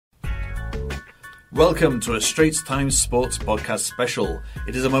Welcome to a Straits Times Sports Podcast special.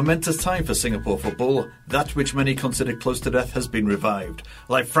 It is a momentous time for Singapore football. That which many considered close to death has been revived.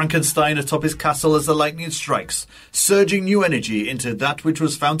 Like Frankenstein atop his castle as the lightning strikes, surging new energy into that which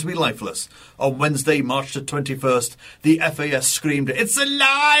was found to be lifeless. On Wednesday, March the 21st, the FAS screamed, "It's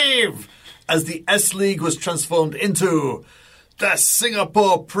alive!" as the S-League was transformed into the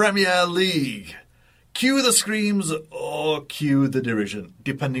Singapore Premier League. Cue the screams or cue the derision,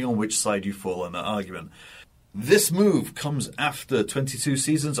 depending on which side you fall in that argument. This move comes after 22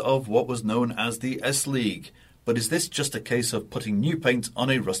 seasons of what was known as the S-League. But is this just a case of putting new paint on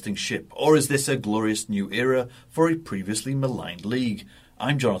a rusting ship, or is this a glorious new era for a previously maligned league?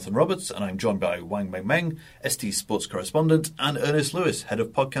 I'm Jonathan Roberts, and I'm joined by Wang Meng Meng, ST Sports correspondent, and Ernest Lewis, head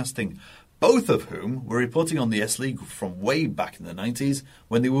of podcasting, both of whom were reporting on the S-League from way back in the 90s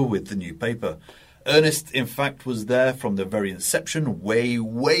when they were with the new paper. Ernest, in fact, was there from the very inception,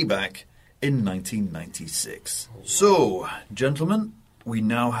 way back in 1996. So, gentlemen, we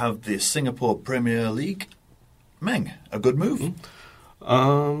now have the Singapore Premier League. Meng, a good move?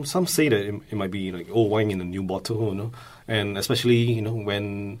 Some say that it might be like old wine in a new bottle, and especially,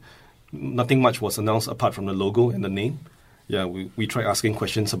 when nothing much was announced apart from the logo and the name. Yeah, we tried asking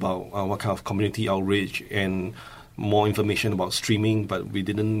questions about what kind of community outreach and more information about streaming, but we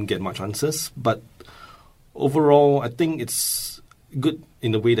didn't get much answers. But overall, I think it's good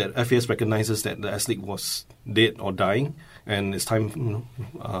in the way that FAS recognizes that the S-League was dead or dying, and it's time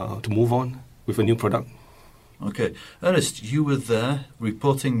to move on with a new product. Okay. Ernest, you were there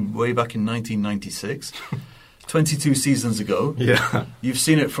reporting way back in 1996, 22 seasons ago. Yeah. You've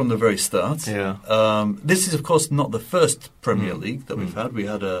seen it from the very start. Yeah. This is, of course, not the first Premier League that we've had. We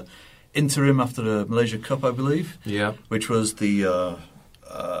had a interim after the Malaysia Cup, I believe. Yeah. Which was the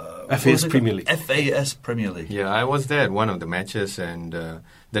FAS Premier League. FAS Premier League. Yeah, I was there at one of the matches, and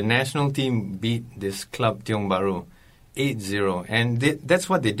the national team beat this club Tiong Bahru 8-0, and that's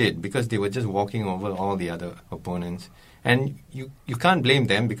what they did because they were just walking over all the other opponents, and you can't blame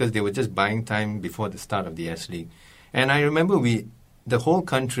them because they were just buying time before the start of the S-League. And I remember the whole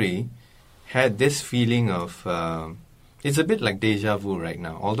country had this feeling of it's a bit like deja vu right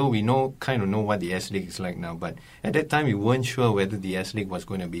now, although we kind of know what the S-League is like now. But at that time, we weren't sure whether the S-League was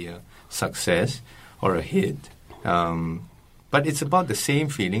going to be a success or a hit. But it's about the same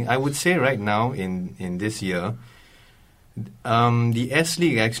feeling. I would say right now in this year, the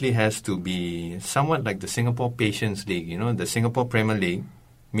S-League actually has to be somewhat like the Singapore Patience League, the Singapore Premier League.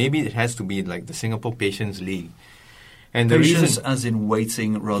 Maybe it has to be like the Singapore Patience League. And patience as in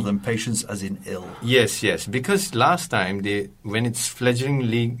waiting rather than patience as in ill. Yes. Because last time, when it's fledgling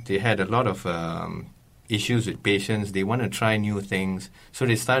league, they had a lot of issues with patience. They want to try new things. So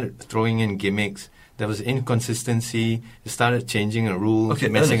they started throwing in gimmicks. There was inconsistency. They started changing the rules,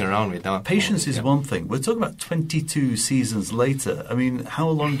 messing around with that. Patience is one thing. We're talking about 22 seasons later. I mean, how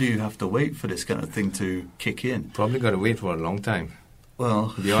long do you have to wait for this kind of thing to kick in? Probably got to wait for a long time.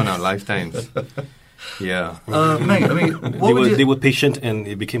 Well, beyond our lifetimes. Yeah. Meng, I mean, they were patient and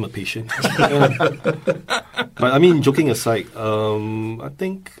it became a patient. But I mean, joking aside, I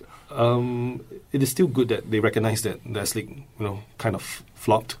think it is still good that they recognize that the S-League, kind of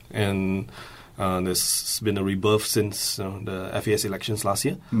flopped, and there's been a rebirth since the FAS elections last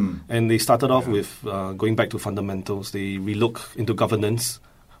year. And they started off with going back to fundamentals. They relook into governance,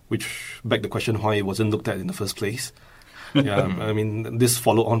 which begged the question why it wasn't looked at in the first place. Yeah, I mean, this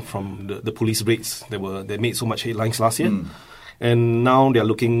followed on from the police raids that made so much headlines last year, and now they are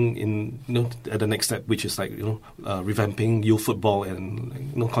looking at the next step, which is like revamping youth football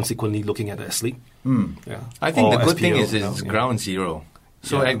and consequently looking at the S-League. Yeah, I think the good thing is it's ground zero.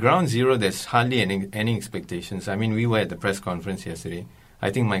 So at ground zero, there's hardly any expectations. I mean, we were at the press conference yesterday.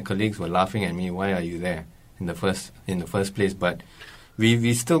 I think my colleagues were laughing at me. Why are you there in the first place? But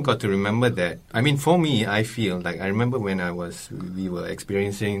we still got to remember that. I mean, for me, I feel like I remember when we were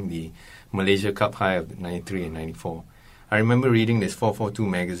experiencing the Malaysia Cup high of 93 and 94. I remember reading this 442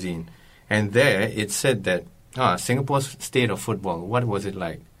 magazine, and there it said that Singapore's state of football, what was it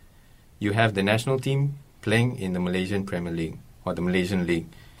like? You have the national team playing in the Malaysian Premier League or the Malaysian League.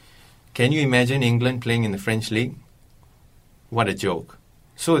 Can you imagine England playing in the French League? What a joke.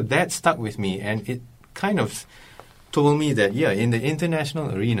 So that stuck with me, and it kind of told me that, in the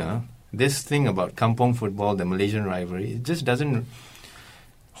international arena, this thing about kampong football, the Malaysian rivalry, it just doesn't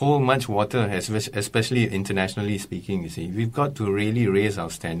hold much water, especially internationally speaking, you see. We've got to really raise our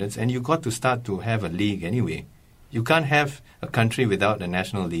standards, and you've got to start to have a league anyway. You can't have a country without a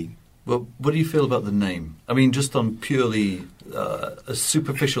national league. Well, what do you feel about the name? I mean, just on purely a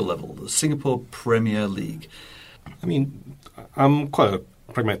superficial level, the Singapore Premier League. I mean, I'm quite a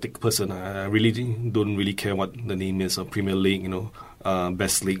pragmatic person. I really don't really care what the name is of Premier League,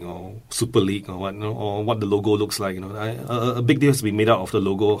 Best League or Super League or what, or what the logo looks like. A big deal has been made out of the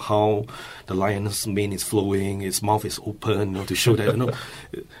logo, how the lion's mane is flowing, its mouth is open, to show that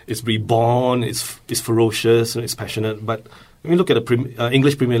it's reborn, it's ferocious, it's passionate. But when you look at the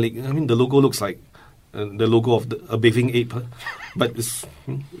English Premier League, the logo looks like the logo of a bathing ape, but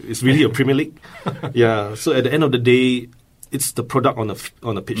it's really a Premier League. Yeah. So at the end of the day, it's the product on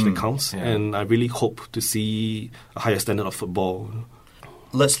the pitch that counts, and I really hope to see a higher standard of football.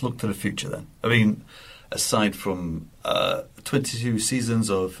 Let's look to the future then. Aside from 22 seasons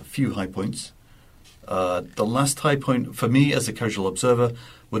of a few high points, the last high point for me as a casual observer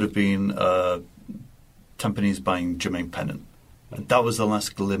would have been Tampines buying Jermaine Pennant. And that was the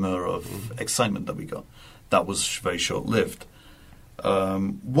last glimmer of excitement that we got. That was very short-lived.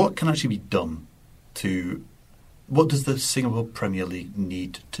 What can actually be done what does the Singapore Premier League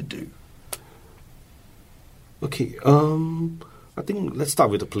need to do? Okay, I think let's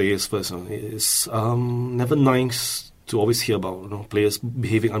start with the players first. It's never nice to always hear about players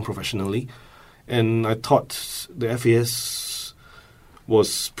behaving unprofessionally. And I thought the FAS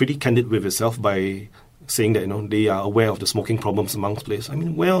was pretty candid with itself by saying that they are aware of the smoking problems amongst players.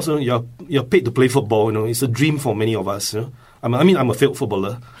 Where else you're paid to play football? It's a dream for many of us. I'm a failed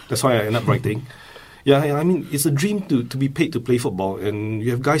footballer. That's why I end up writing. Yeah, it's a dream to be paid to play football, and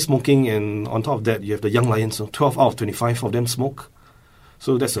you have guys smoking, and on top of that, you have the young lions. So 12 out of 25 of them smoke.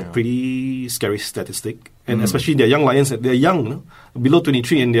 So that's a pretty scary statistic, and especially they're young lions. They're young, below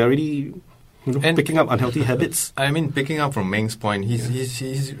 23, and they're already picking up unhealthy habits. Picking up from Meng's point,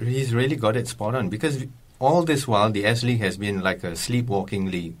 he's really got it spot on, because all this while the S League has been like a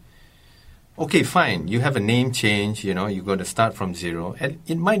sleepwalking league. Okay, fine. You have a name change, you've got to start from zero. And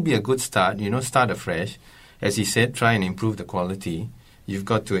it might be a good start, start afresh. As he said, try and improve the quality. You've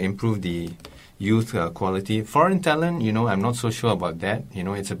got to improve the youth quality. Foreign talent, I'm not so sure about that.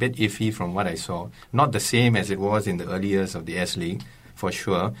 It's a bit iffy from what I saw. Not the same as it was in the early years of the S League, for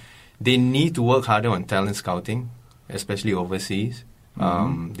sure. They need to work harder on talent scouting, especially overseas.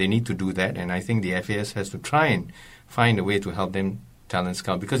 They need to do that, and I think the FAS has to try and find a way to help them talent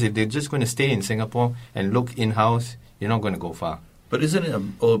scout, because if they're just going to stay in Singapore and look in-house, you're not going to go far. But isn't it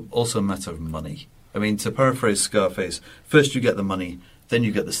also a matter of money? To paraphrase Scarface, first you get the money, then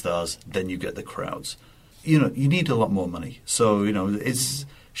you get the stars, then you get the crowds. You need a lot more money. So,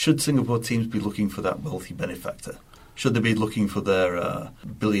 should Singapore teams be looking for that wealthy benefactor? Should they be looking for their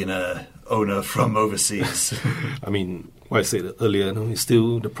billionaire owner from overseas? What I said earlier, it's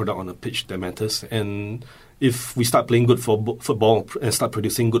still the product on the pitch that matters, and if we start playing good football and start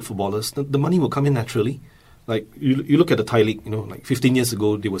producing good footballers, the money will come in naturally. Like, you look at the Thai League, like 15 years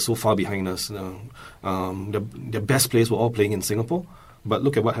ago, they were so far behind us. Their best players were all playing in Singapore. But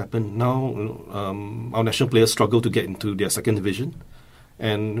look at what happened. Now, our national players struggle to get into their second division.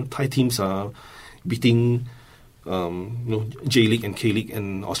 And Thai teams are beating J-League and K-League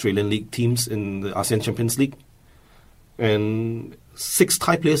and Australian League teams in the ASEAN Champions League. And 6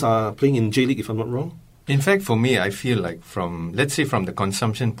 Thai players are playing in J-League, if I'm not wrong. In fact, for me, I feel like from the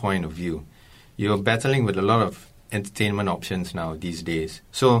consumption point of view, you're battling with a lot of entertainment options now these days.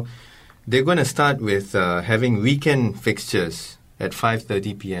 So they're going to start with having weekend fixtures at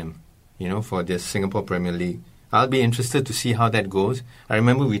 5:30 p.m., for the Singapore Premier League. I'll be interested to see how that goes. I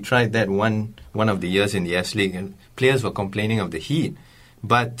remember we tried that one of the years in the S League, and players were complaining of the heat.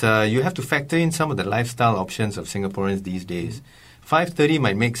 But you have to factor in some of the lifestyle options of Singaporeans these days. 5:30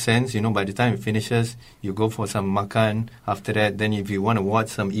 might make sense, by the time it finishes, you go for some makan. After that, then if you want to watch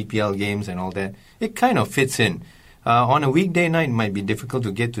some EPL games and all that, it kind of fits in. On a weekday night, it might be difficult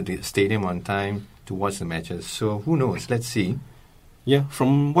to get to the stadium on time to watch the matches. So who knows? Let's see. Yeah,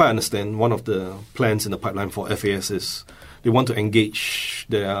 from what I understand, one of the plans in the pipeline for FAS is they want to engage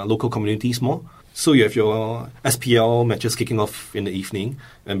their local communities more. So you have your SPL matches kicking off in the evening,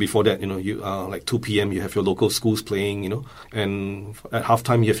 and before that, you like 2 p.m. you have your local schools playing, and at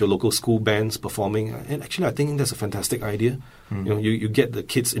halftime you have your local school bands performing. And actually, I think that's a fantastic idea. You get the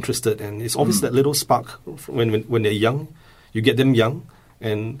kids interested, and it's always that little spark when they're young. You get them young,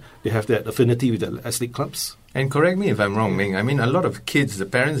 and they have that affinity with the S League clubs. And correct me if I'm wrong, Meng. A lot of kids, the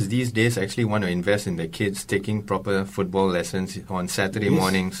parents these days actually want to invest in their kids taking proper football lessons on Saturday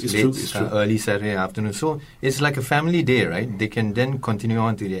mornings, early Saturday afternoon. So it's like a family day, right? They can then continue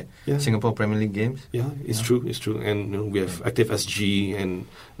on to the Singapore Premier League games. Yeah, it's true. And we have Active SG and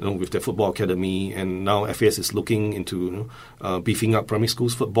with their football academy, and now FAS is looking into beefing up primary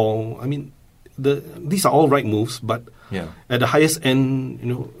schools football. These are all right moves, but at the highest end,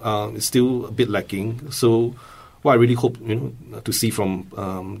 it's still a bit lacking. So what I really hope to see from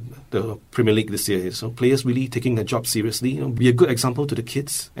the Premier League this year is players really taking their job seriously. Be a good example to the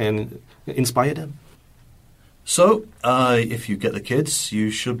kids and inspire them. So, if you get the kids,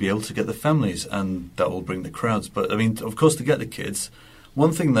 you should be able to get the families, and that will bring the crowds. But, I mean, of course, to get the kids,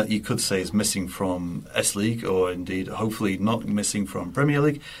 one thing that you could say is missing from S-League, or indeed, hopefully not missing from Premier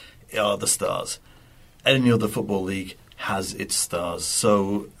League, are the stars. Any other football league has its stars.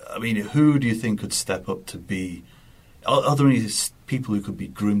 So, I mean, who do you think could step up to be... Are there any people who could be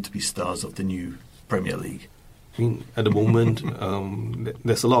groomed to be stars of the new Premier League? I mean, at the moment,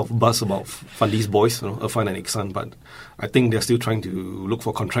 there's a lot of buzz about Fundy's boys, Irfan and Iksan, but I think they're still trying to look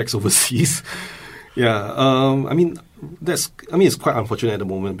for contracts overseas. Yeah, I mean, it's quite unfortunate at the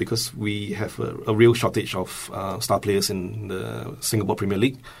moment because we have a real shortage of star players in the Singapore Premier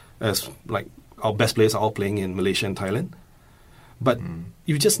League, as like our best players are all playing in Malaysia and Thailand. But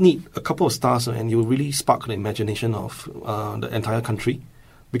you just need a couple of stars, and you really spark the imagination of the entire country.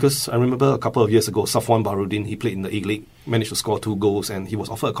 Because I remember a couple of years ago, Safwan Baharudin, he played in the A-League, managed to score 2 goals, and he was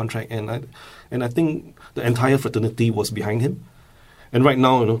offered a contract. And I think the entire fraternity was behind him. And right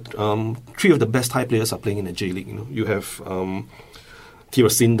now, 3 of the best Thai players are playing in the J-League. You have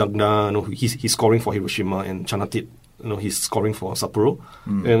Thirasin Dagda, he's scoring for Hiroshima, and Chanatit, he's scoring for Sapporo.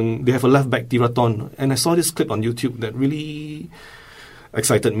 And they have a left back, Tiraton. And I saw this clip on YouTube that really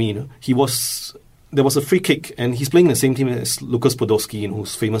excited me. There was a free kick, and he's playing in the same team as Lucas Podolski,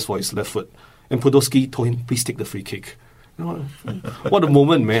 who's famous for his left foot. And Podolski told him, please take the free kick. What a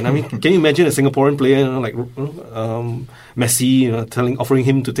moment, man. I mean, can you imagine a Singaporean player like Messi offering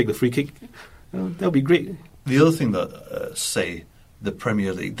him to take the free kick? That would be great. The other thing that, say, the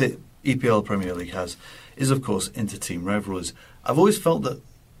Premier League, the EPL Premier League has, is, of course, inter-team rivalries. I've always felt that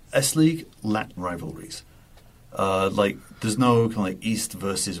S-League lacked rivalries. There's no kind of like East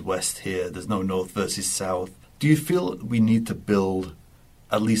versus West here. There's no North versus South. Do you feel we need to build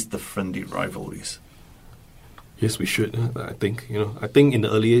at least the friendly rivalries? Yes, we should. I think I think in the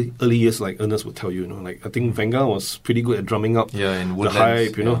early years, like Ernest would tell you, I think Wenger was pretty good at drumming up the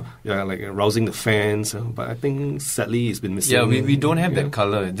hype, rousing the fans. But I think sadly it's been missing. Yeah, we don't have that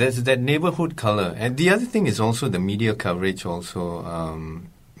color. There's that neighborhood color, and the other thing is also the media coverage. Also,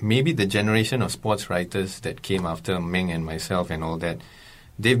 maybe the generation of sports writers that came after Meng and myself and all that,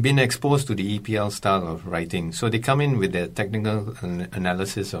 they've been exposed to the EPL style of writing. So they come in with their technical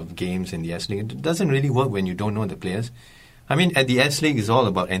analysis of games in the S-League. It doesn't really work when you don't know the players. I mean, at the S-League, it's all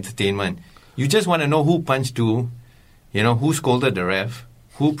about entertainment. You just want to know who punched who, who scolded the ref,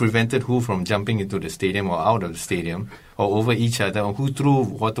 who prevented who from jumping into the stadium or out of the stadium or over each other, or who threw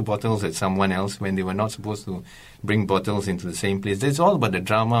water bottles at someone else when they were not supposed to bring bottles into the same place. It's all about the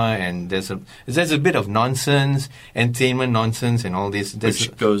drama, and there's a bit of nonsense, entertainment nonsense and all this.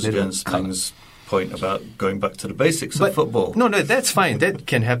 Which goes against Meng's point about going back to the basics of football. No, that's fine. That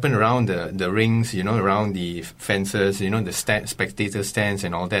can happen around the rings, around the fences, the spectator stands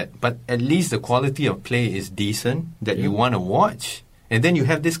and all that. But at least the quality of play is decent that you want to watch. And then you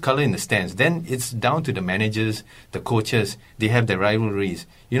have this color in the stands. Then it's down to the managers, the coaches. They have their rivalries.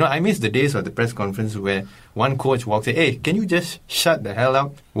 I miss the days of the press conference where one coach walks in, hey, can you just shut the hell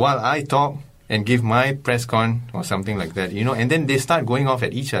up while I talk and give my press con or something like that, And then they start going off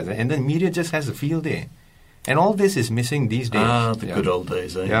at each other. And then media just has a field day. And all this is missing these days. Good old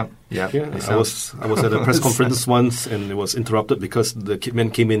days, eh? Yeah. I was at a press conference once, and it was interrupted because the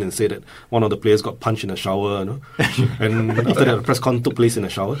men came in and said that one of the players got punched in a shower, and after that, the press con took place in a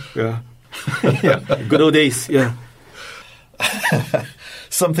shower. Yeah, good old days. Yeah.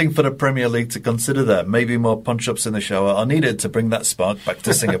 Something for the Premier League to consider there. Maybe more punch-ups in the shower are needed to bring that spark back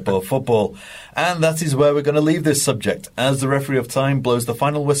to Singapore football. And that is where we're going to leave this subject, as the referee of time blows the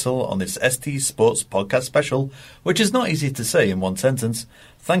final whistle on this ST Sports podcast special, which is not easy to say in one sentence.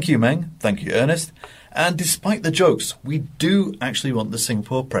 Thank you, Meng. Thank you, Ernest. And despite the jokes, we do actually want the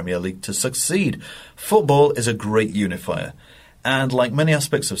Singapore Premier League to succeed. Football is a great unifier. And like many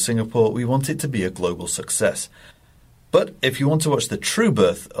aspects of Singapore, we want it to be a global success. But if you want to watch the true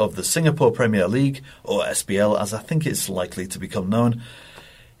birth of the Singapore Premier League, or SPL as I think it's likely to become known,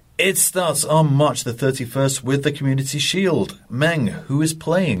 it starts on March the 31st with the Community Shield. Meng, who is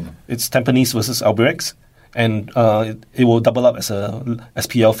playing? It's Tampines versus Albirex, and it will double up as a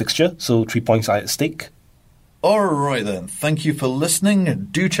SPL fixture, so 3 points are at stake. All right then, thank you for listening.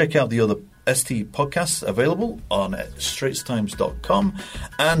 Do check out the other ST podcasts available on straitstimes.com,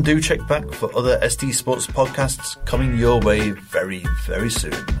 and do check back for other ST Sports podcasts coming your way very, very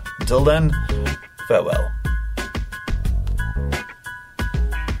soon. Until then, farewell.